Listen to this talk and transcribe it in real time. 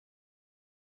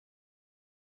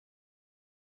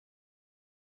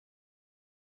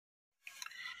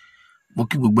Mo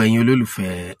kí gbogbo ẹ̀yin olólùfẹ́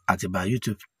Àtìbà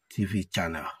YouTube TV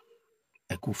channel.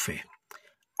 Ẹ kú fẹ́.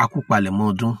 A kú palẹ̀mọ́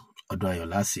ọdún ayọ̀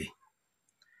láṣẹ.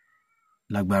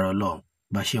 Lágbára Ọlọ́run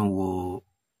bá ṣe ń wo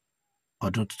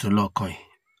ọdún tuntun lọ́kàn yìí,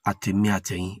 àtèmi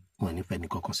àtẹ̀yin wọn ní fẹ́ni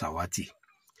kankan ṣàwátì.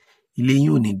 Ilé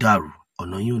yín ò ní dàrú,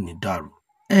 ọ̀nà yín ò ní dàrú.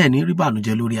 Ẹ ní rí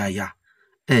bànújẹ́ lórí aya,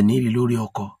 ẹ ní rí lórí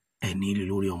ọkọ, ẹ ní rí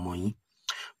lórí ọmọ yín.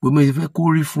 Gbogbo ẹ fẹ́ kó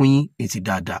rí fún yín ètì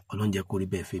dáadáa, Ọlọ́run jẹ́ kó rí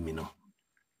bẹ́ẹ̀ fẹ́mi náà.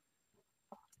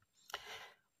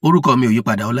 Orúkọ mi ò yí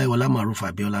padà, Ọláìwọlá Màrúfù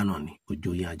Abíọ́lá náà ni,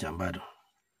 Òjòyè Àjàmbàdàn.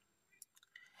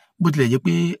 Bó tilẹ̀ jẹ́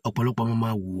pé ọ̀pọ̀lọpọ̀ ọmọ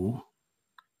máa wò ó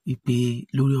wípé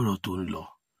lórí ọ̀rọ̀ tó ń lọ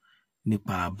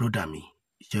nípa bródà mi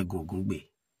Segun Ogungbe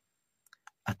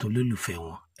àtolólùfẹ́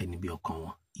wọn, ẹni bí ọkàn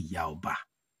wọn, ìyá ọba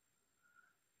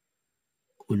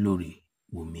olórí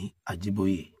Wumi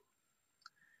Ajiboye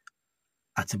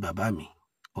àti bàbá mi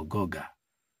ọ̀gá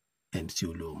MC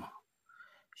Oluomo.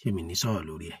 Ṣé mi ní sọ̀rọ̀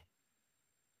lórí ẹ̀?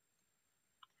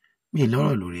 Mi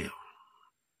lọ́rọ̀ lórí ẹ̀.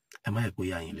 Ẹ má yẹ kó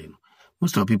yà yín lẹ́nu.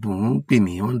 Most of people wọ́n pè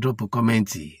mí, wọ́n drop comment,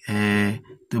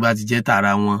 tó bá ti jẹ́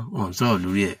tara wọn, wọ́n sọ̀rọ̀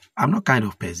lórí ẹ̀. I'm not kind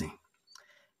of person.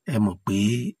 Ẹ mọ̀ pé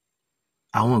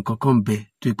àwọn nǹkan kan bẹ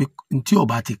tó pé tí ó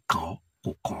bá ti kàn ọ́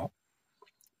kò kàn ọ́.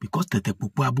 Because tẹ̀tẹ̀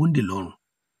púpọ̀ abóńdè lọ́rùn,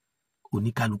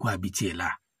 oníkálukú àbí tiẹ̀ la.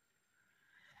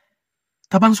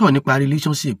 Tá bá ń sọ̀rọ̀ nípa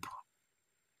relationship,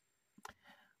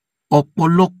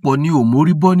 ọ̀pọ̀lọpọ̀ ni ò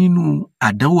mórí bọ́ nínú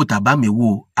àdánwò tàbámẹ́wò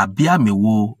àbí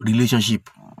àmẹ́wò relationship.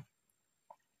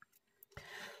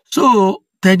 So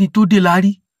tẹni tó dé la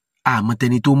rí, àmọ́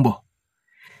tẹni tó ń bọ̀.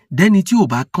 Dẹ́ni tí ò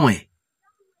bá kàn ẹ́,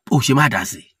 ó ṣe má dá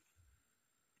sí.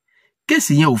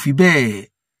 Kéèsì yẹn ò fi bẹ́ẹ̀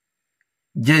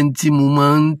jẹ́ ní tí mo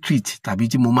máa ń treat tàbí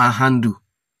tí mo máa ń handle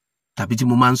tàbí tí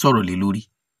mo máa ń sọ̀rọ̀ lé lórí.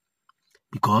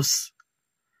 Because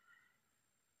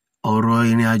ọ̀rọ̀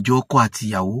ìrìn àjò ọkọ àti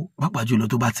ìyàwó, pàápàá jùlọ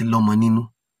tó bá ti lọ́mọ nínú,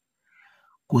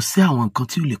 kò sí àwọn nǹkan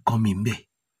tí ó lè kọ́ mi ńbẹ̀.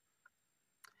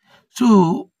 So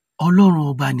Ọlọ́run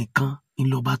ọba nìkan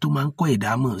ńlọba tó máa ń kọ́ ẹ̀dá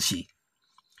mọ̀ ṣe.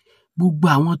 Gbogbo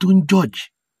àwọn tó ń judge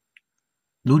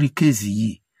lórí kéèsì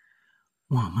yìí,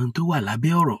 wọn mọ̀ tó wà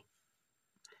lábẹ́ ọ̀rọ̀,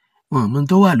 wọn mọ̀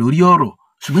tó wà lórí ọ̀rọ̀,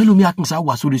 ṣùgbọ́n lómi akànṣá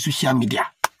wà sórí social media.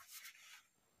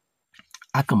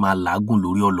 A kàn máa làágùn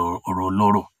lórí ọ̀rọ̀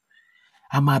ọlọ́rọ̀.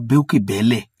 A máa bẹ́ òkè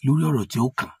bẹ́ẹ̀lẹ̀ lórí ọ̀rọ̀ tí ó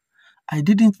kàn. I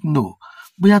didn't know.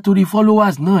 Bóyá torí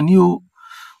followers náà ni o,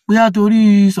 bóyá torí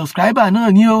subscriber náà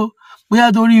ni o, bóyá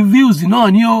torí views náà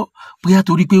ni o, bóyá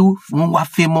torí pé wọ́n wá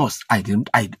famous.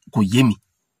 Kò yé mi.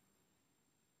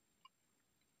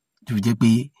 Tó jẹ́ pé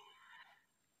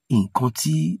nǹkan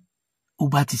tí ó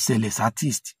bá ti ṣẹlẹ̀ sí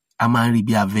artist, a máa ń rí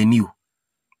bí avenue.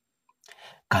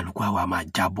 Kálukú àwa máa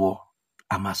jábọ̀,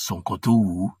 a máa sọ nǹkan tó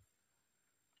wù ú.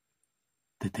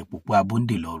 Tẹ̀tẹ̀ púpọ̀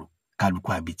abóńdè lọ́rùn, kálukú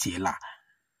àbí tiẹ̀ là.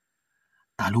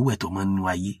 Ta ló wẹ̀ tó mọ́ nínú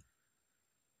ayé?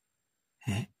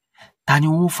 Ta ni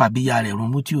wọ́n fàbíyá rẹ̀ rún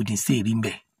mú tí ò ní sí èrí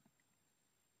mbẹ̀?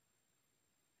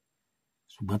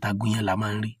 Ṣùgbọ́n tagún yẹn la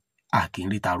máa ń rí, a kì í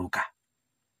rí taroka.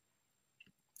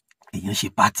 Èèyàn ṣe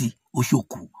pátí, ó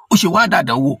ṣòkú, ó ṣe wá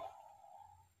dàdánwò.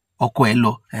 Ọkọ ẹ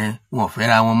lọ, wọn ò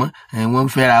fẹ́ra wọn mọ́, wọ́n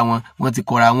ń fẹ́ra wọn, wọ́n ti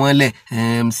kọra wọn lẹ̀,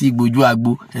 MC gbojú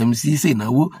agbo, MC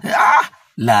ṣènáwó.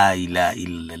 La ilaha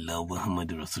illallah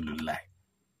Muhammadu Rasulullah.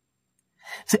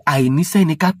 Ṣé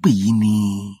àìníṣẹ́ni ká pè yìí ni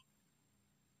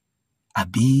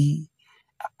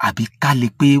àbí ká lè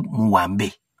pé mo wà ń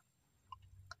bẹ̀?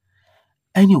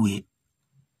 Anyway,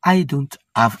 I don't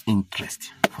have interest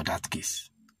for that case.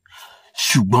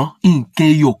 Ṣùgbọ́n nǹkan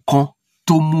ẹyọ kan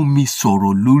tó mú mi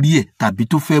sọ̀rọ̀ lórí ẹ̀ tàbí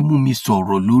tó fẹ́ mú mi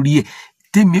sọ̀rọ̀ lórí ẹ̀,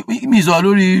 mi sọ̀rọ̀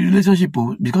lórí relationship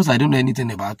because I don't know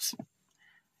anything about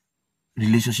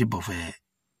relationship of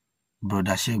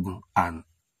brother Segun and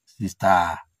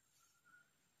sister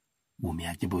Wumi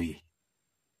Ajiboye.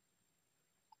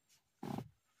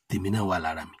 Tèmi náà wà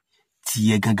lára mi,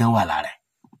 tiẹ̀ gangan wà lára ẹ̀,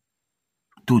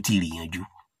 tó ti rí yanjú,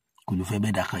 kò ló fẹ́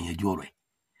bẹ́ẹ̀ dá kan yanjú ọ̀rọ̀ ẹ̀.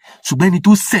 Ṣùgbọ́n ẹni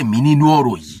tó ṣẹ̀ mí nínú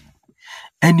ọ̀rọ̀ yìí,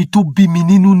 ẹni tó bí mi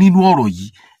nínú ọ̀rọ̀ yìí,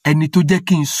 ẹni tó jẹ́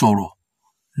kí n sọ̀rọ̀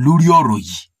lórí ọ̀rọ̀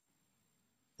yìí,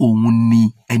 òun ni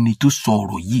ẹni tó sọ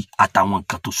ọ̀rọ̀ yìí àtàwọn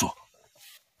nǹkan tó sọ.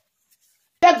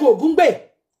 Segun Ogungbe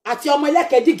àti ọmọ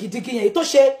ẹlẹ́kẹ̀ẹ́ dìgìdìgì yẹn tó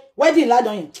ṣe wedding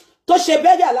lánàá yẹn, tó ṣe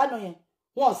burial lánàá yẹn,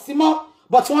 wọn sí mọ́,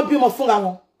 but wọ́n bímọ fúnra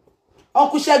wọn.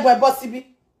 Uncle Segun ẹ bọ́ síbí.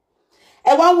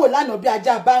 Ẹ wá ń wò lánàá bí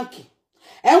ajá báǹkì.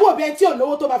 Ẹ ń wò bí ẹni tí ò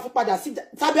lówó tó máa fi padà sí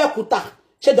Sábẹ́òkúta.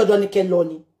 Ṣé dandan ni kẹ́ lọ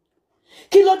ni?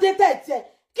 Kí ló dé tẹ́ẹ̀?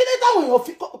 Kí ló táwọn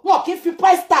èèyàn wọn kì í fi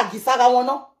price tag sára wọn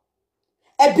ná?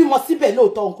 Ẹ bímọ síbẹ̀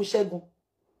lóòótọ́ Uncle Segun.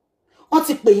 Wọ́n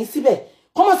ti pè yín síbẹ̀.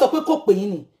 Kọ́ mọ̀ sọ pé kò pè yín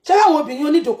ni. Ṣé àwọn obìnrin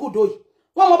onídòkúdò yìí?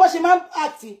 Wọ́n mọ bó ṣe máa ń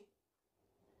àti.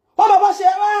 Wọ́n mọ bó ṣe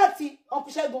máa ń àti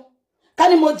Uncle Segun. Ká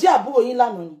ní mo jẹ́ àbúrò yín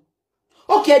lánàá ni.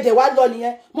 Ókè ẹ̀dẹ̀ wá lọ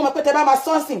nìyẹn. Mo mọ̀ pé tẹ́ bá máa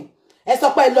sọ́ọ̀sìn. ẹ sọ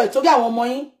pé ẹ lọ ìtorí àwọn ọmọ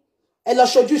yín ẹ lọ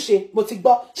ṣojúṣe mo ti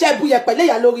gbọ́ ṣé ẹ bu yẹ̀pẹ̀ lé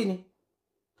ìyá lórí ni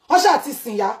wọ́n ṣáà ti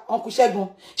sìn ìyá Uncle Ṣẹ́gun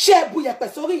ṣé ẹ bu yẹ̀pẹ̀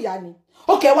sórí ìyá ni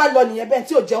ókè wá lọ nìyẹn bẹ́ẹ̀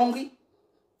tí ò jẹun rí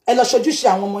ẹ lọ ṣojúṣe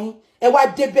àwọn ọmọ yín ẹ wá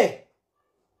débẹ̀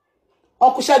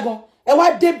Uncle Ṣẹ́gun ẹ wá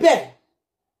débẹ̀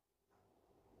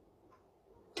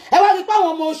ẹ wá rí pé àwọn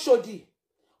ọmọ Òṣòdì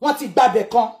wọ́n ti gbàbẹ̀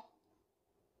kan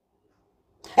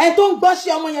ẹ tó ń gbọ́ ṣe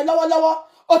ọmọ yẹn lọ́wọ́lọ́wọ́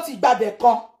ó ti gbàbẹ̀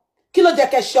kan kí ló jẹ́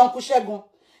kẹ́ ṣe Uncle Ṣẹ́gun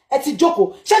ẹ ti jókòó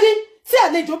ṣé kí tí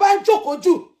àlejò bá ń jókòó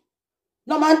jù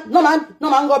no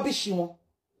máa ń rọ́bìṣì wọn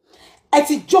ẹ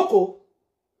ti jókòó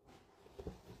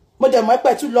mo dẹ̀ mọ̀ pé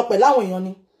tún lọ pẹ̀lú àwọn èèyàn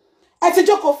ni ẹ ti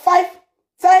jókòó 5,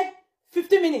 10,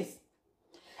 15 minutes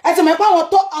ẹ ti mọ̀ pé àwọn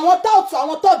tóòtù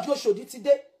àwọn tóògì Òṣòdì ti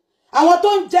dé àwọn tó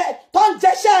ń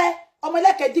jẹ́ṣẹ́ ọmọ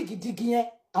ẹlẹ́kẹ̀ẹ́ dìgìdìgì yẹn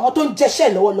àwọn tó ń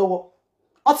jẹ́ṣẹ́ lọ́wọ́lọ́wọ́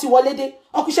wọ́n ti wọlé dé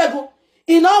Uncle Ṣẹ́gun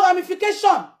iná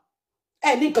ramification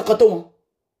ẹ ní nǹkan kan tó wọn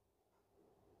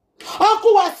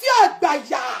Uncle Wasiu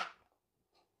Àgbàyà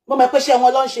mo mọ̀ pé ṣe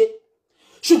wọn ló ń ṣe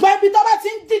ṣùgbọ́n ibi tó bá ti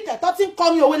ń dìtẹ̀ tó ti ń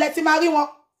kọrin òwe lẹ ti máa rí wọn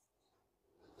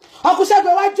Uncle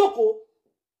Ṣẹ́gun wá jókòó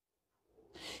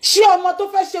ṣé ọmọ tó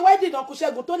fẹ́ ṣe wedding Uncle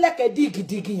Ṣẹ́gun tó lẹ́kẹ̀ẹ́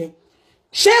dìgìdìgì yẹn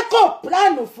ṣé kò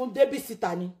plánù fún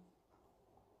babysitter ni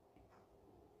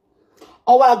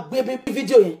ọwọ́ àgbé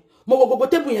fídíò yẹn mo wo gbogbo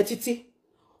tébù yẹn títí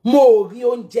mo rí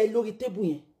oúnjẹ lórí tébù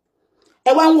yẹn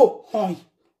ẹ wá ń wò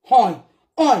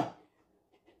hàn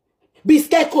bí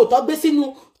scarecrow tó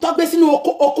gbé sínú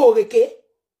oko òrèké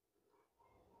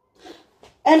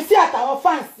MC àtàwọn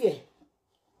fáǹsì ẹ̀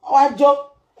wọ́n wá jó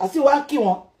àti wá ń kí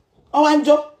wọn wọ́n wá ń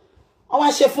jó wọ́n wá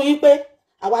ṣe fún yín pé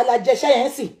àwa la jẹṣẹ́ yẹn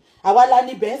ń sìn àwa la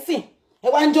níbẹ̀ ń sìn ẹ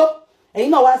wá ń jó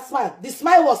ẹ̀yin náà wá smile the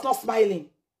smile was not smiling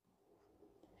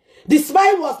the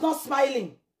smile was not smiling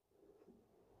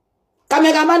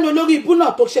cameraman olórí ibú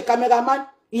náà tó ṣe cameraman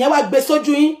ìyẹn wá gbé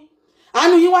sójú yín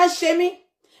àánú yín wá ń ṣe mí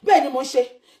bẹ́ẹ̀ ni mo ń ṣe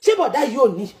ṣé bọ̀dá yìí ò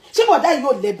ní ṣé bọ̀dá yìí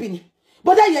ò lẹ́bi ni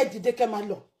bọ̀dá yìí ẹ dìde kẹ́ máa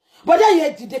lọ bọ̀dá yìí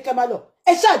ẹ dìde kẹ́ máa lọ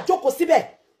ẹ ṣáà jókòó síbẹ̀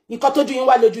nǹkan tójú yín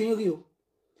wá lójú yín rí o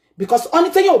because ọ́ní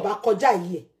tẹ́yìn ò bá kọjá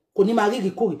yìí ẹ̀ kò ní máa rí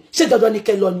ìrìkúrì ṣé dandan ni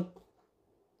kẹ́ lọ ni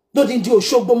lódì di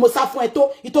Òṣogbo mo sá fún ẹ tó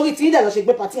ìtorí tí yín dẹ̀ lọ ṣe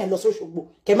gbé pàtí yẹn lọ sí Òṣogbo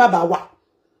kẹ́ má bàa wà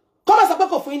kọ́ máa sọ pé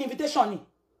kò fún yín invitation ni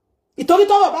ìtorí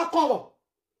tọ́rọ̀ bá kàn rọ̀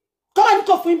kọ́ máa ní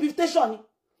kò fún invitation ni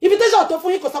invitation tó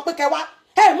fún yín kò sọ pé kẹ́ wá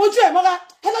ẹ mójú ẹ mọ́ra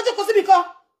ẹ lọ́jọ́ kó síbi kan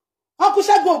Uncle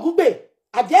Segun Ogungbe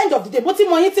at the end of the day mo ti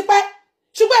mọ yín tipẹ́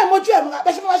ṣùgbọ́n ẹ mójú ẹ mọ́ra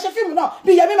bẹ́ẹ̀ ṣe máa ṣe fíìmù náà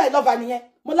bí Yẹmí my lover nìyẹn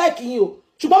mo like yín o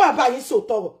ṣùgbọ́n máa bá yín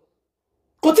sòótọ́ rọ̀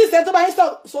kò tí ì sẹ́ni tó bá yín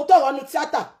sòótọ́ rọ̀ nu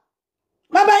tíátà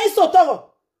máa bá yín sòótọ́ rọ̀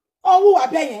ọ̀hún wùwà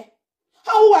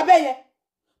bẹ́ẹ̀ yẹn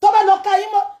tó bá lọ ka yín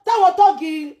mọ́ táwọn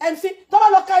tọ́ọ̀gì MC tó bá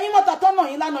lọ ka yín mọ́ta tọ́nà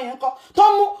yín lánàá yẹn kọ́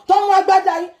tó mú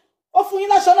agbádá yín ó fún yín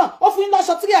láṣọ náà ó fún yín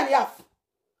láṣọ 3.5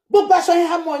 gbogbo aṣọ yín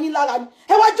á mọ yín lára ni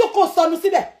ẹ wá jókòó sọnù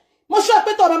síbẹ̀ mo ṣọ́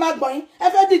pé tọ̀rọ̀ máa gbọ̀n yín ẹ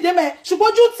fẹ́ dìde mẹ́ ṣùgbọ́n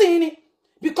ojú tì yín ni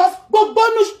because gbogbo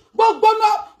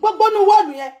nu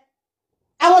wọ́ọ̀lù yẹn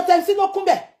àwọn tẹ̀sí ló kún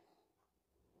bẹ̀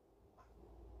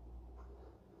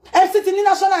MC ti ní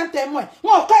national anthem ẹ̀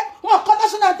wọn kọ́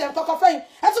national anthem kọ́kọ́ fẹ́ yín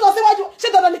ẹ tún lọ síwájú ṣé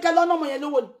dandan ni kẹ́ lọ́nà ọmọ yẹn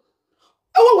lówó ni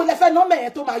owó wo lẹ fẹ́ nọ́ọ̀mọ̀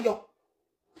yẹn tó máa yọ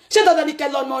ṣé dandan ni kẹ́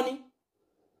lọ́nà ni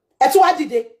ẹ tún wá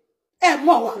dìde ẹ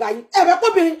mọ ọ̀rọ̀ ara yín ẹ rẹ pé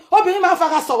obìnrin máa ń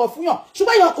fara sọ̀rọ̀ fún yàn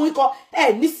ṣùgbọ́n èèyàn ọkùnrin kan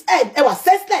ẹ wà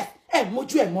senseless ẹ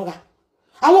mójú ẹ mọ́ra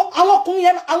àwọn ọkùnrin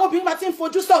yẹn àwọn obìnrin máa ti ń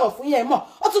fojú sọ̀rọ̀ fún yẹn mọ̀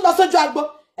ó tún lọ sójú agbo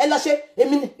ẹ lọ ṣe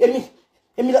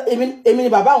èmi ni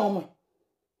bàbá àwọn ọmọ ẹ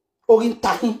orí ń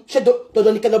ta yín ṣé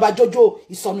dandan ni kẹ́ lọ bá jójó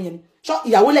ìsọnù yẹn ni ṣọ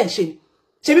ìyàwó lẹ ń ṣe ni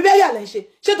ṣe bí bẹ́ẹ̀rẹ̀ lẹ ń ṣe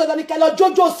ṣé dandan ni kẹ́ lọ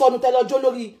jójó ìsọnù tẹ́ lọ jó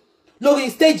lórí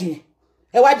stage yẹn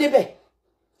ẹ wá débẹ̀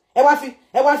ẹ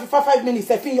wá fi 5 minutes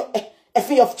ẹ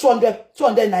fi yọ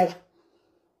 200 naira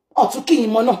ọ̀tún kí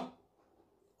yín mọ́ náà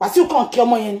Wàsíù kàn kí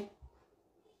ọmọ yẹn ni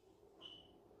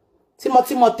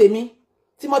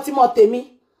tímọ́tímọ́ tèmi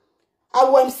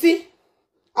àwọ̀ MC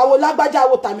àwọ̀ lágbájá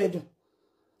àwọ̀ tàmẹ̀dùn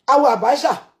àwọ̀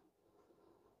àbáṣà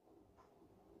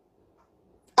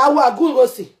àwọ̀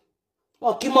àgúnrosì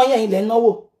wọn kí mọ́ yẹn ilẹ̀ náwó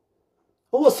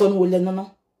owó sọnù wò lẹ́nu náà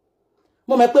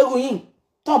mo mọ̀ pé ruyin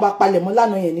tán bá palẹ̀ mọ́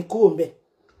lánàá yẹn ní kúrò ń bẹ̀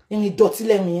ìrìn dọ̀tí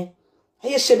lẹ́nu yẹn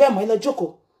ayé ṣe bẹ́ẹ̀ mọ́ ẹ lọ jókòó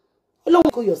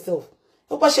olóhùn kó yourself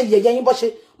ó bá ṣe yẹ̀yẹ́ yín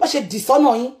bá ṣe dì sọ́nà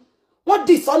yín wọ́n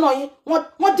dì sọ́nà yín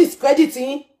wọ́n discredit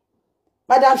yín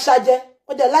madam ṣájẹ́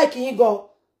ó dẹ̀ like yín gan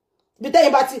bí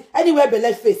tẹ́yìn bá ti anywhere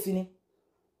bẹ̀lẹ̀ face ni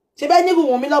ṣe bẹ́ẹ̀ nírú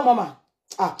Wùnmí lọ́mọ mà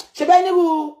ṣe bẹ́ẹ̀ nírú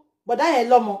bọ̀dá yẹn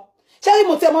lọ́mọ ṣé rí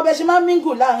mo tẹ́ mọ́ bẹ́ẹ̀ ṣe máa ń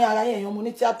mingle láàrin ara yẹn èèyàn mo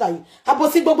ní tíátà yìí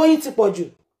àbòsí gbogbo yín ti pọ̀ jù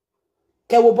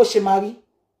kẹ́ wo bó ṣe máa rí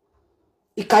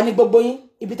ìkà ni gbogbo yín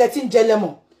ibi tẹ́ ti ń jẹ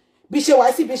lẹ́mọ̀ bí ṣe wá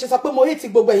sí bí ṣe sọ pé mo hate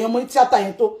gbogbo èèyàn mo ní tíátà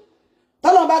yẹn tó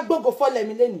tọ́lọ́run bá gbógo fọ́lẹ̀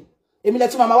mi lénìí èmi lẹ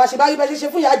tún màmá wá ṣe bá rí bẹ́ẹ̀ ṣe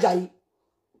fún ìyá Àjàyí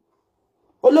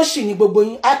olóṣì ni gbogbo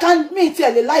yín. I can't me tí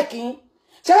ẹ lè like yín.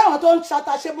 Ṣé àwọn tó ń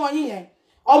ṣata ṣe mọ́ yín yẹn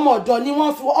ọmọ ọ̀dọ̀ ni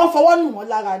wọ́n fọwọ́ nù wọ́n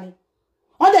lára ni.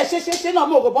 Wọ́n dẹ̀ ṣe náà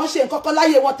mo rò bọ́n ṣe nǹkan kan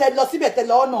láyé wọn tẹ lọ síbẹ̀ tẹ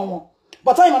lọ ọ̀nà wọn.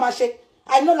 But wọ́n yìí máa ṣe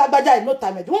I know lágbájá I know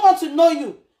Tamed. We want to know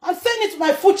you. I'm saying it to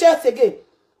my full chest again.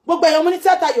 Gbogbo ẹ̀yọ́ mo ní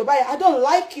tíátà Yorùbá yẹn I don't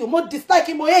like you. Mo dislike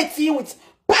you. Mo hate you with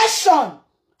passion.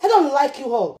 I don't like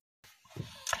you all.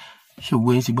 Ṣé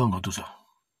owó yín sì gbọ́ nǹkan tó sọ?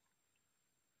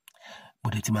 Mo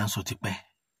dẹ̀ ti máa ń sọ tipẹ́.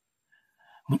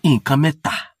 Nǹkan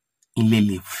mẹ́ta ilé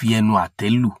lè fi ẹnu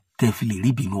àtẹ́lù tẹ́ fi lè rí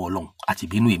ìbínú Ọlọ́run àti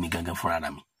ìbínú èmi gangan fúnra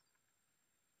mi.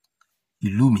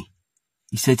 Ìlú mi,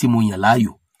 iṣẹ́ tí mo yàn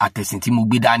láàyò, àtẹ̀sìn tí mo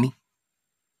gbé dání.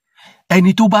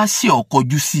 Ẹni tó bá ṣe ọ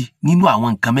kọjú sí nínú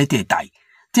àwọn nǹkan mẹ́tẹ̀ẹ̀ta yìí,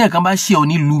 tí ẹ̀kan bá ṣe ọ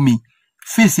nílùú mi,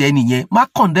 fèsì ẹni yẹn, má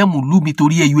condemn ìlú mi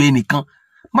torí ẹyọ ẹnìkan,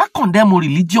 má condemn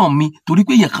religion mi torí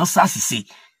pé èèyàn kan ṣàṣìṣe,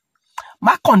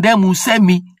 má condemn iṣẹ́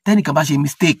mi tẹ́nìkan bá ṣe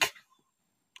mistake.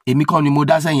 Èmi kọ́ ni mo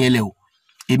dá sẹ́yìn ẹlẹ́ o,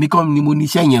 èmi kọ́ ni mo ní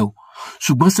iṣẹ́ yẹn o,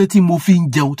 ṣùgbọ́n ṣé tí mo fi ń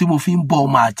jẹun, tí mo fi ń bọ́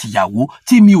ọmọ àtìyàwó,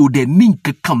 tí mi ò dẹ̀ ní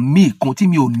nǹkan kan míì kan, tí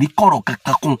mi ò ní kọ̀rọ̀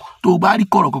kankan kan, tó bá rí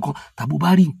kọ̀rọ̀ kankan tàbí bá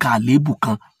rí nǹkan àléébù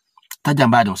kan, tájà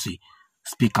ń bá dàn sí,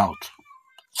 speak out,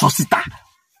 sọ síta.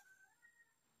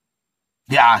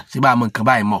 Bí a ṣe bá mọ nǹkan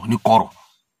báyìí mọ̀ ní kọ̀rọ̀,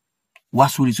 wá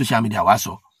sórí social media wá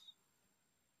sọ.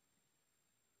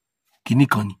 Kíní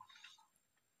kan ni,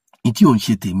 ìtí ò ń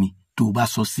ṣe tèmi tó bá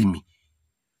sọ sí mi.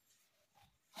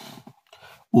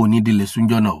 Ó ní délẹ̀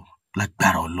súnjọ́ náà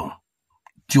lágbára Ọlọ́run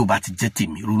tí ó bá ti jẹ́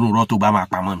tèmi ronú rọ́ tó bá máa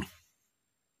pamọ́ mi.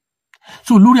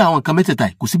 So lórí àwọn nǹkan mẹ́tẹ̀ẹ̀ta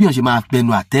kò sí bí wọ́n ṣe máa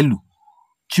bẹnu àtẹ́lù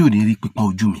tí ò ní rí pípọ́n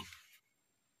ojú mi.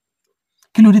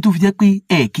 Kí ló dé tó fi jẹ́ pé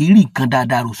ẹ kì í rí nǹkan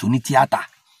dáadáa rò sọ ní tíátà?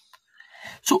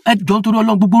 So ẹ jọ nítorí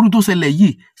Ọlọ́run gbogbo orú tó ṣẹlẹ̀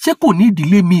yìí ṣé kò ní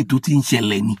ìdílé míì tó ti ń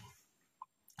ṣẹlẹ̀ ni?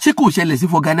 Ṣé kò ṣẹlẹ̀ sí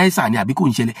organizer ni àbí kò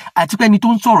ń ṣẹlẹ̀? Àti pé ẹni tó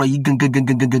ń sọ̀rọ̀ yìí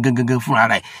gangan fúnra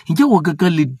rẹ̀ ǹjẹ́ wọ́n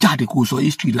gangan lè jáde kó sọ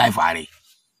history life rẹ̀?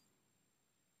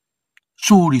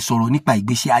 Sóòrè sọ̀rọ̀ nípa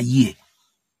ìgbésí ayé ẹ̀.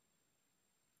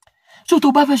 So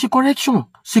tó bá fẹ́ ṣe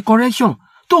correction,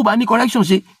 tó bá ní correction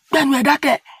ṣe gbẹ́nu ẹ̀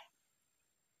dákẹ́.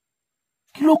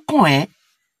 Kí ló kàn ẹ́?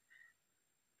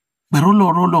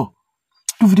 Rọ́lọ̀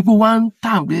tó fi di pé one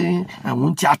time pé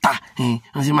àwọn tíátà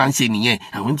wọ́n sì máa ń ṣe nìyẹn,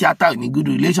 àwọn tíátà ò ní good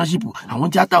relationship, àwọn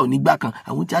tíátà ò ní gbà kan,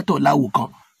 àwọn tíátà ò láwò kan.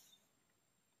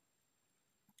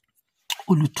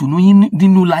 Olùtùnú yín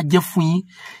nínú la jẹ́ fún yín,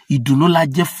 ìdùnnú la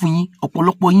jẹ́ fún yín,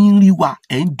 ọ̀pọ̀lọpọ̀ yín rí wa,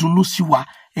 ẹ̀ ń dunnú sí wa,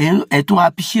 ẹ̀ tún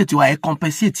appreciate wa, ẹ̀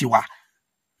compensate wa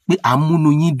pé à ń múnú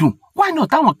yín dùn. Why not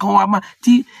táwọn kan wá máa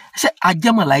tí ṣe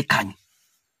ajẹ́mọ̀láìkà ni?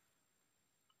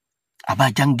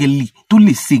 Àbájángẹ́lì tó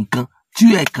lè ṣe nǹkan tí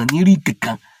ẹ̀ kàn ní rí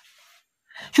kankan.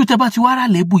 Ṣé tẹ́ bá ti wá rà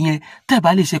lébù yẹn, tẹ́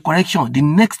bá lè ṣe correction, the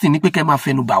next thing ni pé kẹ́ máa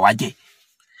fẹnu bà wá jẹ́.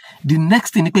 The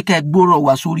next thing ni pé kẹ́ gbọ́rọ̀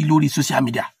wa sórí lórí social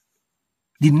media.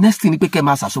 The next thing ni pé kẹ́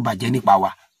máa ṣàṣọbàjẹ́ nípa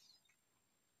wa.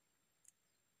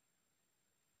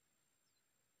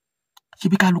 Ṣé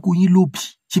bí kálukú yín ló bí?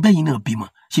 Ṣé bẹ́ẹ̀ yín náà bímọ?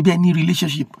 Ṣé bẹ́ẹ̀ ní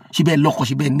relationship? Ṣé bẹ́ẹ̀ lọ́kọ?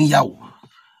 Ṣé bẹ́ẹ̀ níyàwó?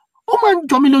 Ó máa ń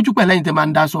jọ mí lójú pẹ̀lú ẹ̀yin tẹ́ máa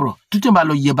ń dá sọ̀rọ̀. Tútù máa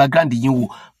lọ yẹ background yín wò.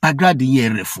 Background yín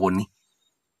ẹ̀rẹ̀ fọ́ ni.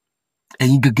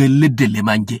 Ẹ̀yin gẹ́gẹ́ lédè lẹ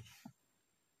máa ń jẹ́.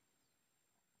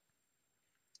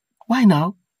 Why now?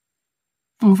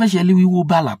 Mo fẹ́ ṣe lé wíwó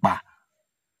bá làpá.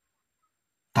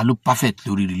 Ta ló perfect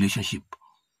lórí relationship?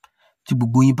 Tí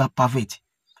gbogbo yín bá perfect,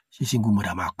 ṣé single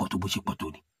mother máa pọ̀ tó bó ṣe pọ̀ tó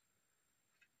ni?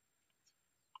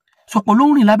 Sọ̀pọ̀ ló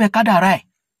ń rìn lábẹ́ kádàrá ẹ̀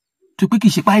tó pé kì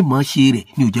í ṣe páì mọ́ ṣe rẹ̀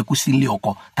ni ò jẹ́ kó sí ilé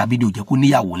ọkọ tàbí ni ò jẹ́ kó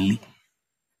níyàwó ńlé.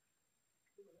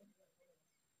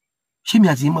 Ṣé mi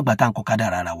àti yín mọ̀ gbàtà ń kọ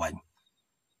kádàrá ara wa ni?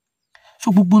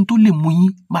 So gbogbo ohun tó lè mú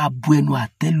yín máa bu ẹnu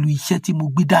àtẹ́lu iṣẹ́ tí mo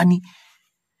gbé dání,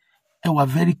 ẹ wà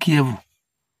very careful.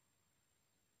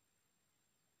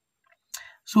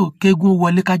 So kégún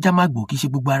wọlé kájá má gbò kì í ṣe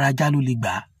gbogbo ara ajá ló lè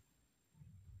gbà á.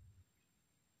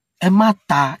 Ẹ má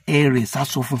ta ẹrẹ̀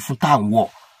sásọ funfun tá à ń wọ̀.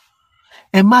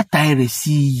 Ẹ má ta ẹrẹ̀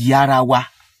sí iyì ara wa.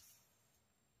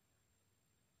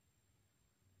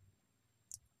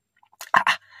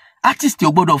 Artist ò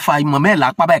gbọ́dọ̀ fa ìmọ̀ mẹ́ẹ̀lá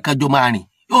pábá ìkẹjọ máa rìn.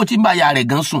 Yóò ti ń bá ya rẹ̀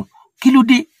gan sùn. Kí ló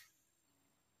dé?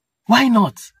 Why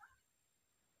not?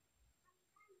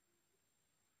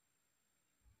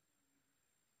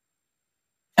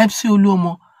 MC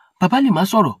Oluomo, bàbá lè má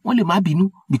sọ̀rọ̀, wọ́n lè má bínú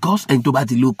because ẹni tó bá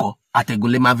ti ló kọ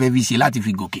àtẹ̀gùn lè máa fẹ́ fi ṣe láti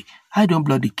fi gòkè. I don't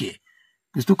bloody care.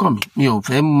 Kristo kàn mí, mi ò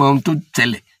fẹ́ mọ ohun tó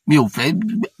tẹ̀lẹ̀, mi ò fẹ́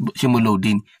ṣé mo lọ òde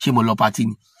ni, ṣé mo lọ pátì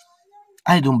ni.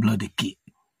 I don't bloody care.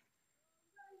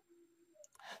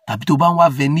 Tàbí tó bá ń wá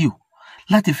venue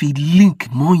láti fi link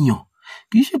mọ́yàn,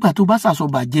 kì í ṣègbà tó bá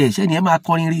ṣàṣọbàjẹ́ ẹ̀ṣẹ́ ni ẹ máa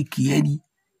kọrin rí kì í ẹni.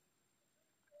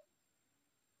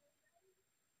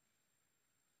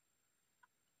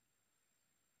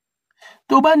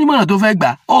 Tó bá nímọ̀ràn tó fẹ́ gbà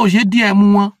ó ṣe DM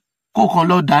wọn kó kàn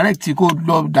lọ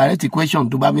direct question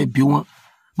tó bá fẹ́ bí wọn.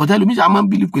 but ẹlòmíì ṣá máa ń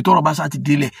believe pé tọ́rọ̀ bá ṣá ti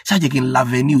délẹ̀ ṣáàjẹ́ kí n la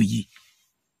venue yìí.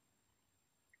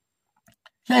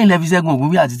 Ṣẹ́yìn lẹ fi Ṣẹ́gun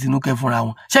Ògúngbè àti Tinúkẹ́ fúnra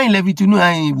wọn, ṣẹ́yìn lẹ fi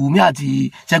Wùmí àti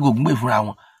Ṣẹ́gun Ògúngbè fúnra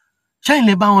wọn, ṣẹ́yìn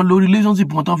lẹ bá wọn lo relationship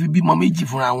wọn tán fi bímọ méjì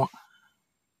fúnra wọn.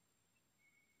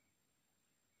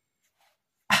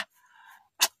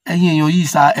 Ẹ̀yin èèyàn yìí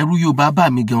sa ẹrú Yorùbá bà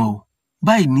mí gan o,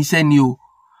 báyìí níṣẹ́ ni o,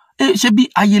 ṣé bí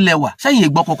ayé lẹwà ṣẹ́yìn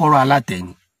ègbọ́ kọ́kọ́rọ́ alátẹ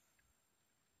ni.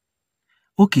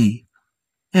 Ókè,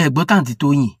 gbọ́ tàǹtí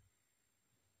Tóyìn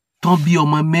tán bí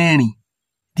ọmọ 4,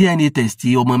 DNA test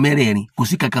ọmọ 4 kò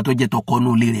sí kankan tó jẹ́ tọkọ nù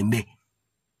ilé rẹ̀ mbẹ́.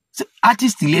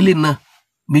 Artist lélẹ̀ náà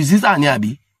musician ni àbí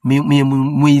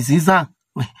musician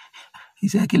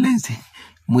iṣẹ́ kí lẹ́sìn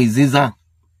musician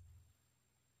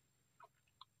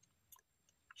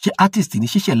ṣé artist ni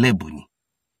ṣíṣe lẹ́bù ni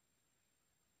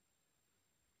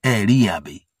rí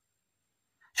àbí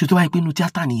ṣé tó wáyé pé inú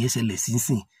tíátà nìyẹn ṣẹlẹ̀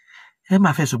sínsìn ẹ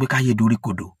máa fẹ́ sọ pé káyé dorí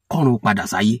kodò kọ́run padà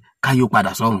sáyé káyé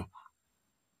padà sọ́run.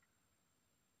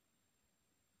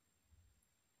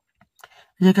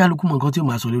 Ẹ jẹ́ ká lókùn mọ̀ nǹkan tí ó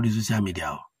máa sọ lórí social media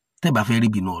o tẹ́ bá fẹ́ rí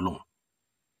bínú Ọlọ́run.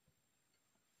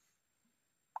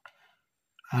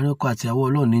 Àárín ọkọ àti ìyàwó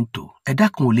Ọlọ́run ní tò ẹ̀dá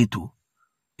kan ò lè tò.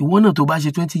 Ìwọ náà tó bá ṣe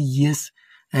 20 years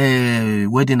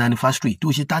wedding anniversary tó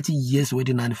ṣe 30 years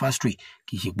wedding anniversary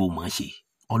kì í ṣe pé o mọ̀ ṣe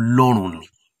Ọlọ́run ni.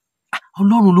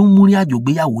 Ọlọ́run ló ń mú rí àjò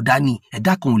gbéyàwó dání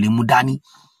ẹ̀dá kan ò lè mú dání.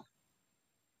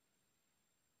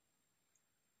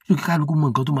 Ṣé kí kálukú mọ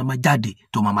nǹkan tó máa jáde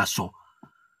tó máa sọ.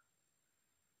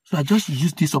 So I just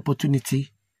use this opportunity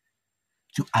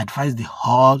to advise the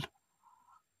whole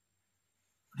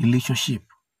relationship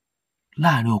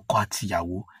láàrin ọkọ àti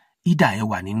ìyàwó. Ìdá ẹ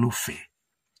wà nínú ìfẹ́,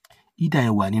 ìdá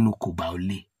ẹ wà nínú kòbá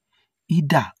olè,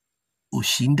 ìdá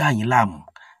òṣì ń dà yín láàmú,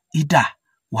 ìdá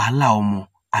wàhálà ọmọ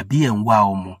àbí ẹ̀ ń wá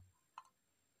ọmọ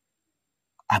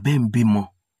àbẹ́ ń bímọ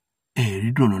rí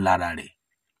dùnú lára rẹ̀.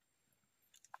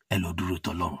 Ẹ lọ dúró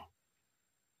tọlọ́run.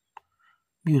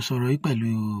 Mi ò sọ̀rọ̀ yìí pẹ̀lú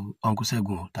Uncle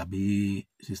Segun tàbí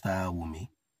Sister Wumi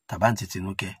tàbí Aunty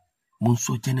Tinúkẹ́. Mo ń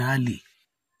sọ generally.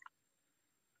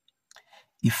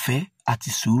 Ìfẹ́ àti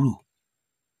sùúrù,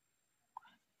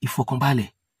 ìfọkànbalẹ̀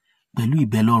pẹ̀lú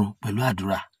ìbẹ́lọ́run pẹ̀lú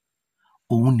àdúrà.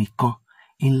 Òun nìkan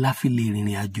ńlá fi lè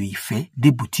rìnrìn àjò ìfẹ́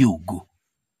débùtì ògo.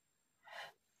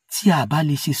 Tí a bá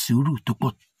lè ṣe sùúrù tó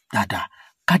pọ̀ dáadáa,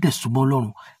 ká dẹ̀ súnmọ́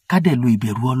Ọlọ́run, ká dẹ̀ lo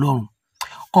ìbẹ̀rù Ọlọ́run.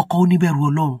 Kọ́kọ́ ó ní ìbẹ̀rù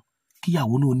Ọlọ́run,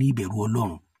 kíyàwó náà ní ìbẹ̀rù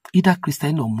Ọlọ́run, either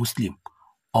Christian or Muslim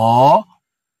or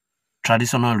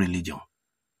traditional religion.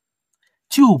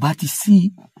 Tí ò bá ti sí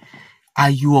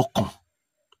ayọ̀ ọkàn,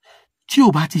 tí ò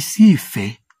bá ti sí ìfẹ́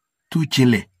tó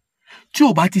jinlẹ̀, tí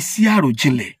ò bá ti sí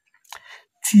àròjinlẹ̀,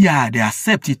 tí a dẹ̀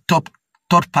accept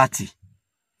third party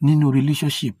nínú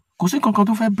relationship, kò sí kankan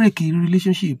tó fẹ́ break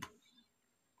relationship.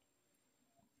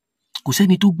 Kò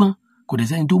sẹ́ni tó gbọ́n, kò dẹ̀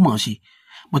sẹ́ni tó mọ̀ ṣe.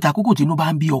 But àkókò tí inú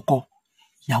bá ń bí ọkọ,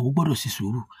 ìyàwó gbọ́dọ̀ ṣe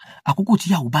sùúrù. Àkókò tí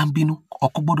ìyàwó bá ń bínú,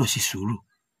 ọkọ gbọ́dọ̀ ṣe sùúrù.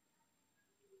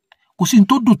 Kò sí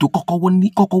tó dùn tó kọ́kọ́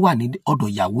wà ní ọ̀dọ̀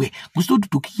ìyàwó ẹ̀. Kò sí tó dùn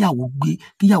tó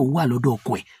kíyàwó wà lọ́dọ̀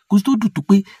ọkọ ẹ̀. Kò sí tó dùn tó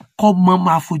pé kọ́mọ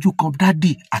máa fojú kan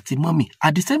dádì àti mọ́mì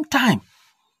at the same time.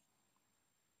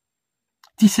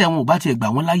 Tíṣẹ́ wọn ò bá tiẹ̀ gbà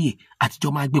wọ́n láyè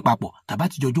àtijọ́ máa gbé papọ̀ tàbí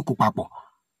àtijọ́ jókòó papọ̀.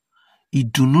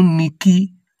 Ìdùnnú ni kí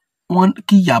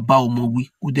ìyá bá ọmọ wí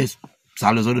kó dẹ̀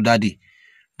sálọ sọ́dọ̀ dádì.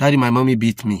 Daddy, my mommy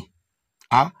beat me.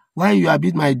 Why you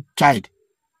beat my child?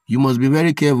 You must be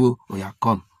very careful. Oh yeah,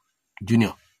 come,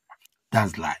 Junior.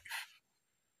 That's life.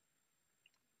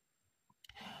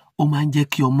 Ó máa ń jẹ́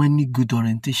kí ọmọ ní good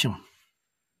orientation.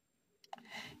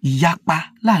 Ìyapa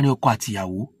láàrin ọkọ àti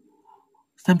ìyàwó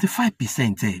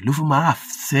 75% ló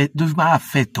fi máa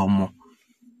affect ọmọ.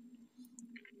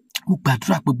 Mo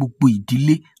gbàdúrà pé gbogbo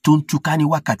ìdílé tó ń túká ní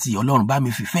wákàtí Ọlọ́run bá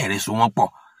mi fi ìfẹ́ rẹ̀ so wọ́n pọ̀.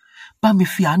 Bá mi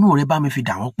fi àánú rẹ̀ bá mi fi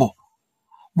dà wọ́n pọ̀.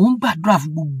 Mo ń gbàdúrà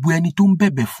fún gbogbo ẹni tó ń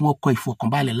bẹ̀bẹ̀ fún ọkọ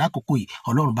ìfọkànbalẹ̀ lákòókò yìí,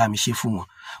 Ọlọ́run bá mi ṣe fún wọn.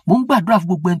 Mo ń gbàdúrà fún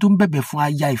gbogbo ẹni tó ń bẹ̀bẹ̀ fún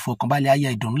aya ìfọkànbalẹ̀, aya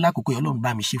ìdùnnú lákòókò yìí, Ọlọ́run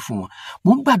bá mi ṣe fún wọn.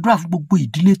 Mo ń gbàdúrà fún gbogbo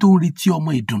ìdílé tó ń retí ọmọ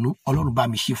ìdùnnú, Ọlọ́run bá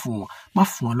mi ṣe fún wọn. Má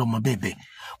fún wọn lọ́mọ bẹ́ẹ̀.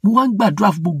 Mo wá ń gbàdúrà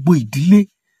fún gbogbo ìdílé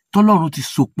tọ́lọ́run ti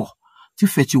so pọ̀,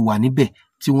 tífẹ́ ti wà níbẹ̀,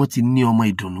 tí wọ́n ti ní ọmọ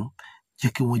ìdùnnú.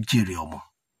 Jẹ́ kí wọ́n jèrè ọmọ.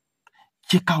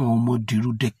 Jẹ́ káwọn ọmọ dirú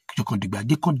jẹ́kan dìgbà,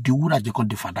 jẹ́kan di wúrà, jẹ́kan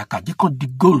di fàdákà, jẹ́kan di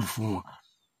gold fún wọn.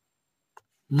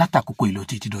 Látàkókò ìlọ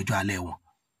títí dọjọ́ alẹ́ wọn.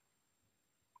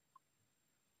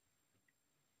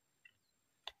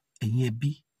 Ẹ̀yin ẹbí,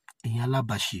 ẹ̀yin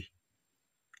alábàáṣe,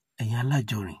 ẹ̀yin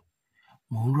alájọrìn,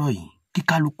 mò ń rọ̀ yín kí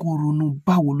kálukú ronú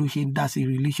báwo ló ṣe ń dá sí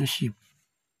relationship.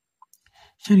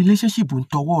 Ṣé relationship ń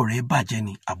tọwọ́ rẹ bàjẹ́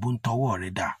ni àbó ń tọwọ́ rẹ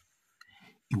dà?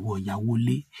 Ìwọ ìyàwó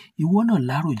lé, ìwọ náà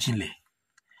láròjinlẹ̀.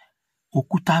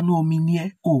 Òkúta ní omi ní ẹ́,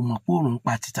 ò mọ̀ pé òrùn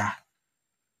pa títa.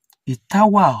 Ìta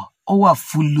wà, ó wà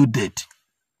full loaded,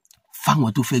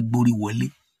 fáwọn tó fẹ́ gbórí wọlé.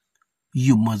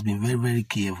 You must be very very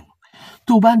careful.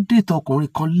 Tó bá ń date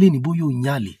ọkùnrin kan lé ní bóyá ò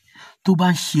yàlè tó bá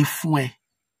ń ṣe fún ẹ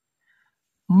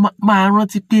máa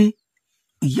rántí pé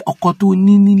ọkọ tó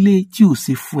ní nílé tí ò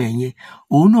ṣe fún ẹ yẹn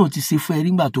òun náà ti ṣe fún ẹ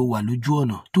nígbà tó wà lójú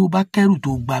ọ̀nà. Tó bá kẹ́rù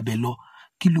tó gbabẹ̀ lọ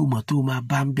kí ló mọ̀ tó máa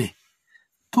bá ń bẹ̀.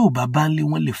 Tó bá bá ń lé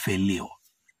wọ́n lè fẹ́ lé ọ.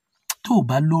 Tó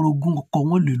bá lórogún ọkọ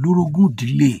wọ́n lè lórogún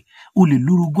ìdílé. O lè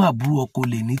lórogún àbúrò ọkọ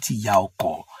lè ní ti ìyá ọkọ.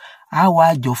 Á wá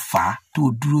jọ fà á tó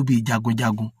dúró bíi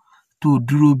jagunjagun tó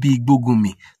dúró bíi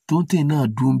gbógunmi tó ń tẹ̀ náà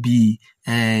dún bíi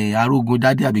arógun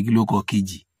dádé àbí kí ló kọ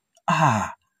kejì.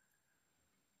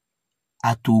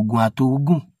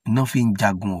 Àtògùn iná fi ń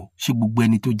jagun o. Ṣé gbogbo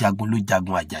ẹni tó jagun ló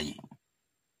jagun àjàyè?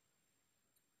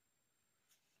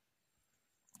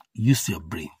 Use your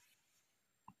brain.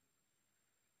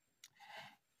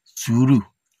 Sùúrù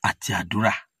àti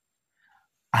àdúrà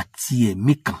àti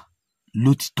ẹ̀mí kan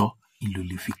lótìtọ́ ìlò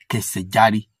lè fi kẹsẹ̀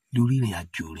járí lórí ìrìn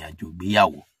àjò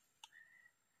ìgbéyàwó.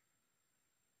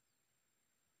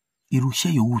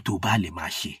 Irúṣẹ́ yòówù tó bá lè máa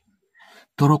ṣe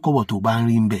tọrọkọ́bọ̀ tó bá ń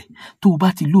rí ń bẹ̀ tó bá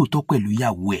ti lóòótọ́ pẹ̀lú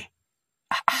ìyàwó ẹ̀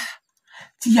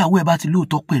tí ìyàwó ẹ̀ bá ti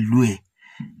lóòótọ́ pẹ̀lú ẹ̀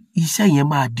iṣẹ́ yẹn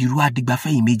máa dirú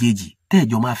adigbafẹ́yìn méjèèjì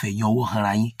tẹ́ẹ̀jọ́ máa fẹ́ yan ọwọ́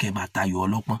hanra yín kẹ́ máa tayọ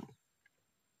ọlọ́pọ́n.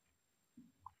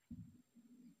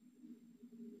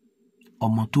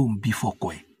 Ọmọ tó ń bí fọkọ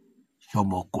ẹ̀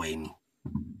ṣọmọ ọkọ ẹ̀ ni.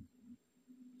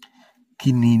 Kí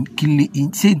ni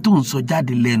ṣé tó ń sọ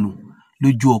jáde lẹ́nu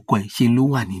lójú ọkọ ẹ̀ ṣe ló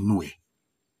wà nínú ẹ̀?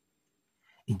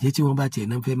 Ǹjẹ́ tí wọ́n bá tiẹ̀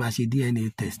náà fẹ́ máa ṣe DNA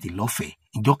test lọ́fẹ̀ẹ́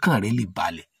ìjọkàn rẹ̀ lè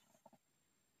balẹ̀?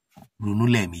 Ronú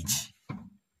lẹ́ẹ̀mejì.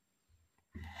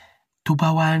 Tó bá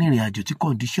wá rìnrìn àjò tí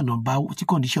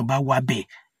condition bá wá bẹ́ẹ̀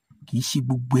kì í ṣe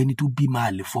gbogbo ẹni tó bí máa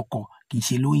lè fọ́kọ kì í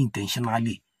ṣe ló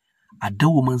intentionally.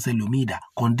 Àdánwò máa ń ṣẹlòmíì dà,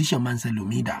 condition máa ń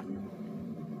ṣẹlòmíì dà.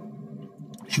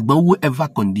 Ṣùgbọ́n whatever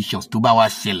conditions tó bá wá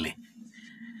ṣẹlẹ̀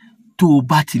tó o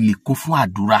bá ti lè kún fún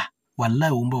àdúrà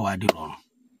wàláhì ó ń bọ̀ wá dé rọrùn.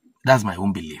 That's my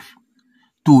own belief.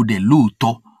 Tó o dẹ̀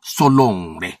lóòótọ́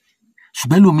sọ́lọ́run rẹ̀.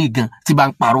 Ṣùgbọ́n lómi gan tí bá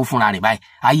ń parọ́ fúnra rẹ̀ báyìí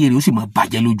ayé rẹ̀ ó sì máa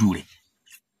bàjẹ́ lójú rẹ̀.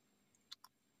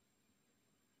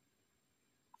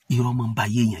 Irọ́ máa ń ba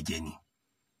ayé èèyàn jẹ́ ni.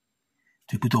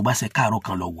 Tó pé tó o bá ṣe káàárọ̀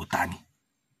kan lọ wò ta ni.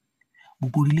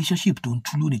 Gbogbo relationship tó ń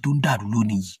tú lónìí tó ń dàrú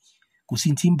lónìí yìí kò sí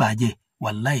tí ń bàjẹ́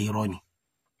wàláhì irọ́ ni.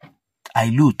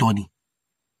 Àìlóòótọ́ ni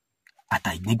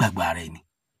àtàìnígbàgbọ́ ara ẹni.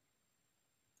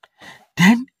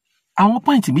 Then àwọn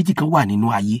pọ́ìntì méjì kan wà nínú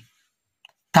ayé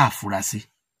tá a fura sí.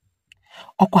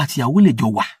 Ọkọ àti ìyàwó lè jọ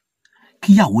wà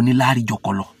kíyàwó ní láárí jọkọ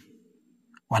lọ.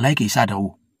 Wàláhì kì í ṣàdánwò.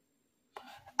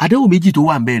 Àdánwò méjì tó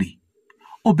wà ń bẹ̀rẹ̀.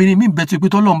 Obìnrin mi ń bẹ tó pé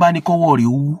tọ́lọ́run bá ní kọ́wọ́ rẹ̀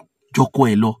wú jọkọ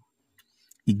ẹ̀ lọ.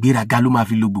 Ìgbéraga ló máa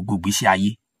fi lo gbogbo ìgbésí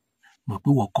ayé. Mọ̀ pé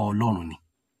wọ́n kọ́ Ọlọ́run ni.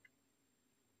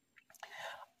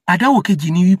 Àdánwò kejì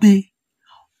ni wípé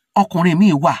ọkùnrin mi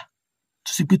wà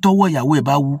tó sì pé tọ́wọ́ ìyàwó ẹ̀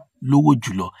bá wú lówó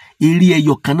jùlọ. Eré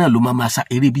ẹyọ kan náà ló máa sá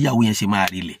eré bí ìyàwó yẹn ṣe máa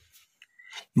rí lẹ̀.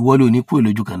 Ìwọ ló ní kúrò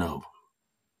lójú kan náà o.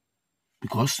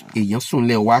 Because èèyàn sùn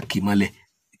lẹ̀ wá kì mọ́lẹ̀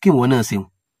kí ìwọ náà ṣe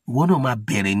ìwọ náà máa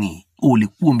bẹ̀rẹ̀ ni o lè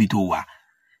kú omi tó wà.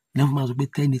 Lẹ́fún máa sọ pé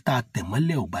tẹ́ni tá a tẹ̀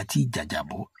mọ́lẹ̀ ò bá tí ì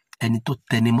jàjàbọ́ ẹni tó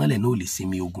tẹni mọ́lẹ̀ náà ò lè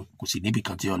sinmi ogun kò sì níbi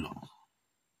kan tí ó lọ.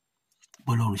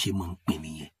 Bọ́lọ́run ṣe máa ń pè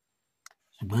nìyẹn.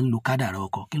 Ṣùgbọ́n ń lo kádàrá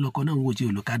ọkọ kí lọkọ náà ń wò tí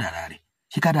ò lo kádàrá rẹ̀.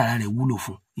 Ṣé kádàrá rẹ̀ wúlò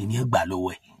fún ìyẹn gbà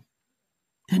lọ́wọ́ ẹ̀?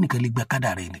 Ẹnìkan lè gba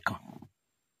kádàrá ẹnìkan.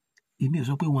 Èmi ò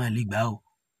sọ pé wọn à lè gbà o.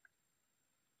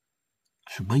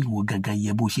 Ṣùgbọ́n ìwọ gangan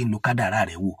yẹ bó ṣe ń lo kádàrá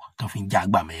rẹ̀ wò tó fi ń já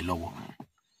àgbà mẹ́ lọ́wọ́.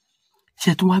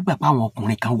 Ṣé tó wá gbà pé àwọn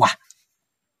ọkùnrin kan wà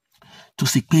tó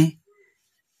sì pé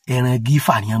ẹran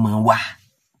gífà ni wọ́n máa ń wà.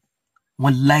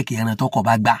 Wọ́n láìkì ẹran tọkọ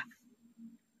bá gbà.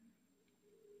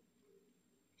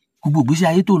 Gbogbo ìgbésí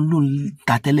ayé tó ń lò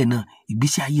ta tẹ́lẹ̀ náà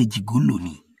ìgbésí ayé jìgólò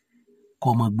ni. Kọ́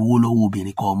ọmọ gbowó lọ́wọ́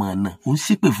obìnrin kọ́ ọmọ náà ó ń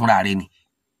ṣépè fúnra rẹ̀ ni.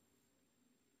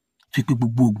 Tó pé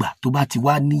gbogbo ìgbà tó bá ti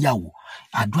wá níyàwó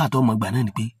àdúrà tó ọmọ gbà náà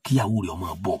ni pé kíyàwó rẹ̀ ọmọ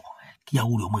bọ̀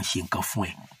kíyàwó rẹ̀ ọmọ ṣe nǹkan fún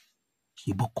ẹ. Ṣé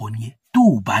bọ́kọ ni ẹ? Tó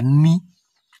o bá ní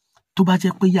tó bá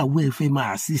jẹ́ pé ìyàwó ẹ fẹ́ máa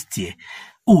assist ẹ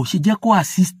ó ṣe jẹ́ kó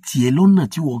assist ẹ lọ́nà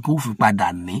tí wọ́n kò fi padà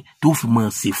ní tó fi máa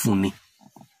ṣe fún ni.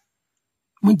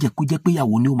 Má jẹ́ kó jẹ́ pé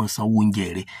ìyàwó ni ó máa sanwó oúnjẹ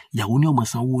rẹ̀ ìyàwó ni ó máa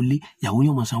sanwó ilé ìyàwó ni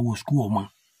ó máa sanwó school ọmọ.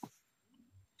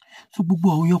 So gbogbo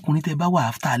àwọn ọkùnrin tẹ́ bá wà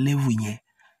after level yẹn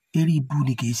eré ibú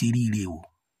ni kì í ṣe ríire o.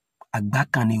 Àgbá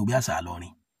kan ni òbí àṣà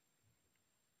lọrin.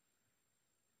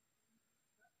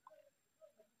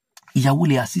 Ìyàwó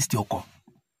lè assist ọkọ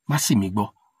má sì mí gbọ́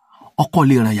ọkọ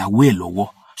lè ran ìyàwó ẹ̀ lọ́wọ́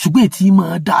ṣùgbọ́n ètí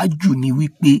máa dájú ni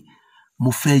wípé mo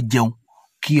fẹ́ jẹun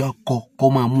kí ọkọ kó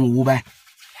máa mú owó báyìí.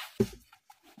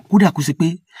 Kódà kó ṣe pé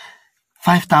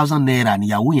 5,000 naira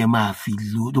níyàwó yẹn máa fi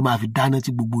lò tó máa fi dáná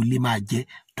tí gbogbo ilé máa jẹ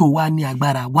tó wá ní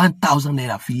agbára 1,000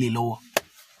 naira fi lé lọ́wọ́.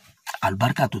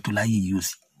 àlùbáríkà tó tó láyé yìí ó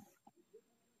sì.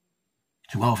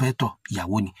 Ṣùgbọ́n ó fẹ́ tọ̀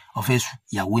ìyàwó ni, ó fẹ́ sùn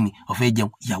ìyàwó ni, ó fẹ́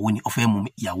jẹun ìyàwó ni, ó fẹ́ mu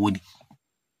ìyàwó ni.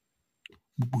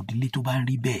 Gbogbo ìdílé tó bá ń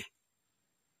rí bẹ́ẹ̀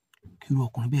kí irú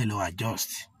ọkùnrin bẹ́ẹ̀ lọ adjust.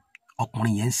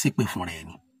 Ọkùnrin yẹn ń ṣépè fún rẹ̀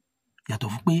ni. Yàtọ̀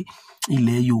fún pé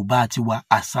ilẹ̀ Yorùbá tiwa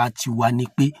àṣà tiwa ni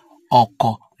pé ọkọ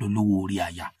lolówó orí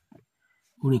aya.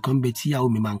 Orin kan bẹ tí ìyàwó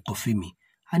mi máa ń kọ fún mi.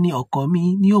 A ní ọkọ mi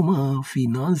ni ó mọ̀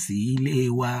fìnáǹsì ilé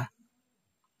wa.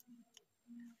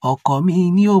 Ọkọ mi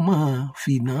ni ó mọ̀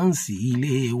fìnáǹsì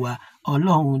ilé wa.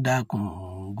 Ọlọ́run dákun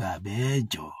gbà bẹ́ẹ̀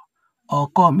jọ.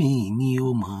 Ọkọ mi ni ó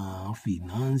mọ̀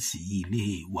fìnáǹsì ilé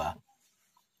wa.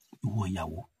 Ìwọ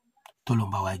ìyàwó tọ́lọ́run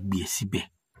bá wa gbé ẹ síbẹ̀.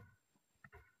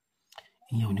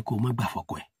 Ìyẹn ò ní kó má gbà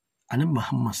fọ́kọ ẹ̀. Ànábì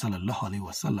Muhammad sallallahu alayhi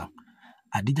wa sallam,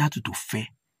 Àdíjà tó fẹ́.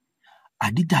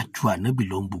 Àdíjà ju ànábì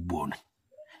lọ gbogbo ọ̀nà.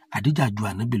 Àdíjà ju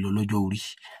ànábì lọ lọ́jọ́ orí.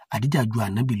 Àdíjà ju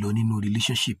ànábì lọ nínú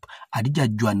relationship. Àdíjà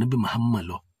ju ànábì Muhammad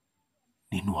lọ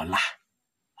nínú ọlá.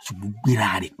 Ṣùgbọ́n gbéra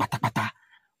rẹ̀ pátápátá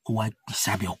ó wá gbé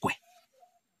sábẹ́ ọkọ ẹ̀.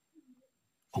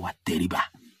 Ó wá tẹríba.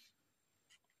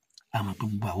 Àmọ́ pé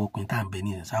gbogbo àwọn ọkùnrin tá à ń bẹ ní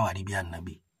ìsáwárí bí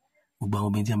ànábì. Gbogbo àwọn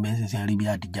obìnrin tí ń bẹ ń sìn rí bí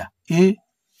Àdíjà.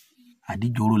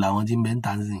 Àdíjòrò làwọn tí ń bẹ ń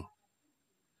tà ń sìn.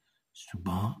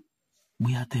 Ṣùgbọ́n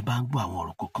bóyá tẹ bá ń gbọ́ àwọn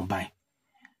ọ̀rọ̀ kọ̀ọ̀kan báyìí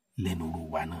lẹ́nu ro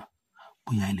wa náà,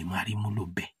 bóyá ẹ lè máa rí mú lò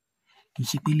bẹ́ẹ̀. Kì í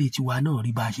ṣe pé ilé tiwa náà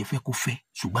rí bá a ṣe fẹ́ kó fẹ́,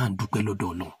 ṣùgbọ́n à ń dúpẹ́ lọ́dọ̀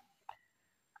Ọlọ́run.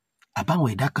 Àbáwọn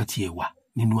ẹ̀dá kan tiẹ̀ wà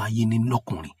nínú ayé ní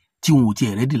lọ́kùnrin tí wọn ò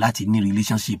tiẹ̀ rẹ́dì láti ní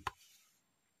relationship.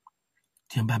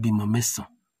 Tí wọ́n bá bímọ 9,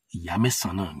 ìyá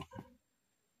 9 náà ni.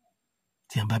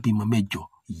 Tí wọ́n bá bímọ 8,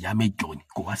 ìyá 8 ni.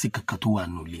 Kò wá sí kankan tó wà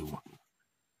nínú ilé wọn.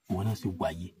 Òun náà sì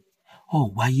wáyé.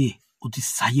 Wáyé, ó ti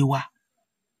sáyé wá.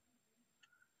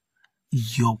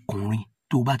 Iye ọkùnrin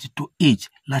tó bá ti tó age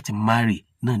láti marry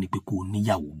náà ni pé kó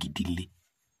níyàwó gidi lé.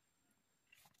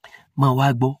 Máa wá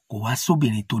gbọ́, kò wá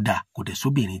sóbìnrin tó dáa, kò dẹ̀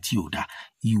sóbìnrin tí ò dáa.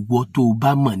 Ìwọ tó bá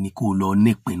mọ̀ ni kó lọ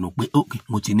nípinnu pé okay,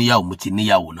 mo ti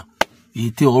níyàwó náà. Èyí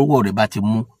tí ọwọ́ rẹ̀ bá ti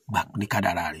mú gbà ní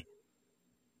kádàrá rẹ̀.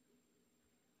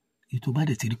 Èyí tó bá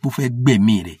dẹ̀ ti rí pé ó fẹ́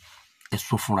gbẹ̀mí rẹ̀, ẹ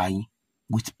sọ fúnra yín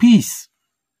with peace.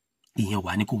 Ìyẹn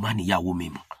wà ní kó má níyàwó mi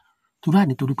mọ̀. Tó bá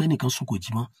nítorí pé nìkan sùn kò jí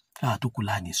mọ́, káà tó kú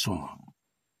láàní sùn mọ́.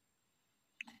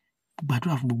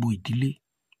 Gbàdúrà fún gbogbo ìdílé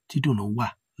tí dùnú wà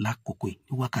lákòókò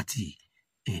ní wákàtí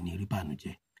ẹni rí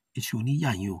bànújẹ́. Èṣù ò ní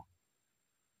yà yín o.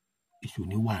 Èṣù ò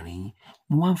ní wà rìn yín.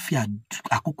 Mo wá ń fi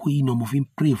àkókò yìí náà mo fi ń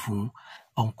pray fún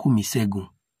ọ̀nkú mi Segun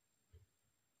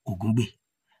Ogungbe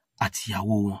àti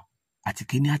ìyàwó wọn àti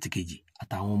kíní àti kejì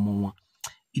àtàwọn ọmọ wọn.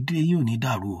 Ìdílé yín ò ní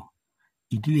dàrú o.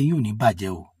 Ìdílé yín ò ní bàjẹ́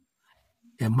o.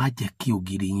 Ẹ má jẹ́ kí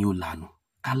ògiri yín ó lanu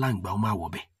kálàǹgbá ó má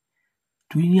wọ̀bẹ̀.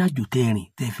 Torí ní àjò tẹ́ rìn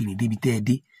tẹ́ fi rìn débi tẹ́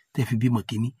dé tẹ́ fi bímọ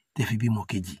kíní tẹ́ fi bímọ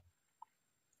kejì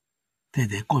tẹ́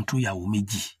dẹ̀ kọ́ńtró ìyàwó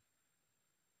méjì.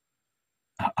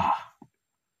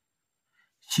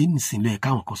 Ṣé nìsín ló yẹ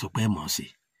káwọn kan sọ pé ẹ mọ̀ ọ́ ṣe?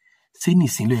 Ṣé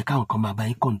nìsín ló yẹ káwọn kan máa bá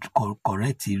yín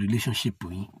correct relationship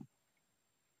yín?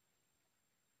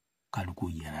 Kálukú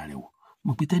yẹra rẹ̀ wò.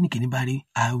 Mo pé tẹ́nìkìní bá rí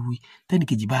á wí,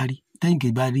 tẹ́nìkejì bá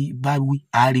rí bá wí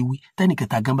á rí wí,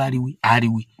 tẹ́nìkẹta gan bá rí wí á rí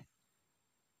wí.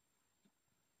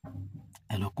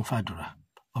 Ẹ lọ kún fàdúrà.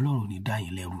 Ọlọ́run ò ní dá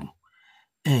yín lẹ́rù.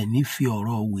 Ẹ ní fi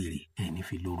ọ̀rọ̀ wèrè, ẹ ní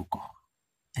fi lórúkọ.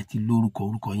 Ẹ ti lórúkọ,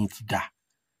 orúkọ yín ti dà.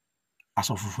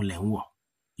 Aṣọ funfun lẹ̀ ń wọ̀.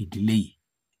 Ìdílé yìí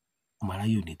ọmọ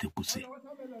aráyé ò ní tepo sí.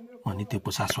 Wọ́n ní tepo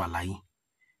sáṣọ àlàyé.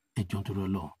 Ẹ jọ̀ọ́ nítorí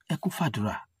Ọlọ́run. Ẹ kún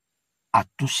fàdúrà.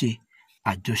 Àtúnṣe,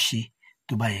 àjọṣe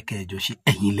tó bá yẹ kẹ́ ẹ jọ ṣe,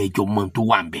 ẹ̀yin lẹ́jọ́ mọ̀ tó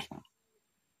wà ń bẹ̀.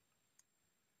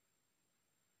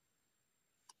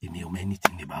 Èmi ò mọ̀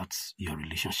anything about your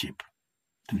relationship.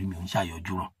 Torí mi ò ń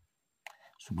ṣàyọjú ràn.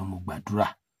 Ṣùgbọ́n mo gbàdúrà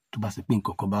tó bá ṣe pé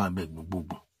nǹkan kan bá wà ń bẹ̀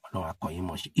gbogbogbò. Ọlọ́run akọ̀yìn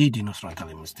mọ̀ ṣe. Did not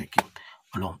totally mistaken.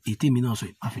 Ọlọ́run ètè mi náà sọ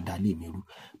má fi dá ilé mi rú.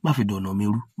 Má fi dọ̀nà mi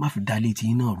rú. Má fi dá ilé tí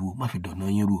yín náà rú. Má fi dọ̀nà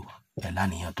yín rú. Ẹ̀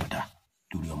lánìyàn tó dáa.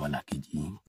 Torí ọmọlàkejì yín.